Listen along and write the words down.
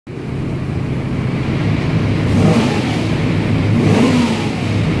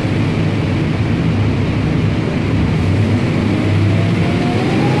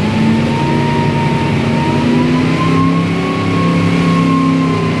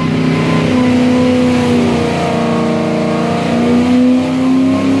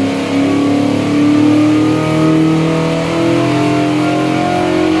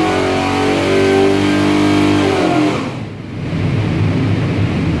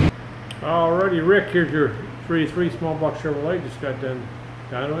Alrighty, Rick, here's your 3 small block Chevrolet. Just got done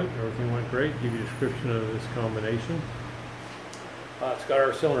dynoing. Everything went great. Give you a description of this combination. It's got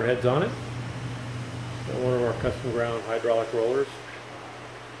our cylinder heads on it. Got one of our custom ground hydraulic rollers.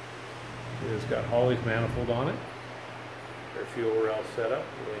 It's got Holley's manifold on it. Their fuel rail setup,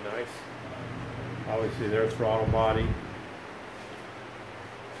 really nice. Obviously their throttle body.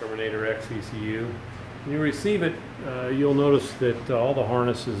 Terminator X ECU. When you receive it, you'll notice that all the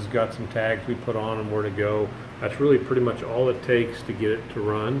harnesses got some tags we put on them where to go. That's really pretty much all it takes to get it to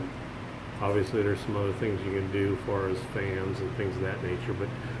run. Obviously there's some other things you can do as far as fans and things of that nature, but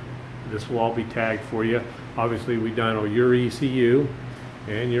this will all be tagged for you. Obviously we dyno your ECU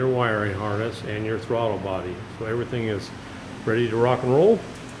and your wiring harness and your throttle body. So everything is ready to rock and roll.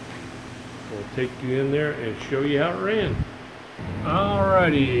 We'll take you in there and show you how it ran.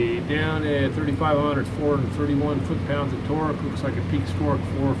 Alrighty, down at 3,500, 431 foot-pounds of torque. Looks like a peak torque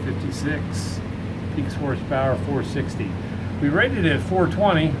 456, peak horsepower 460. We rated it at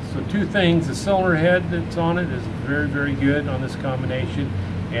 420, so two things. The cylinder head that's on it is very, very good on this combination,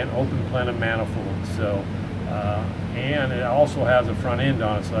 and open plenum manifold. So, and it also has a front end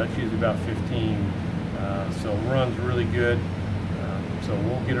on it, so that's usually about 15. So runs really good. So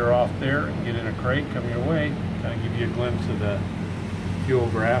we'll get her off there and get in a crate, come your way, kind of give you a glimpse of the fuel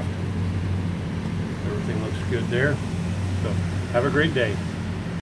graph. Everything looks good there. So have a great day.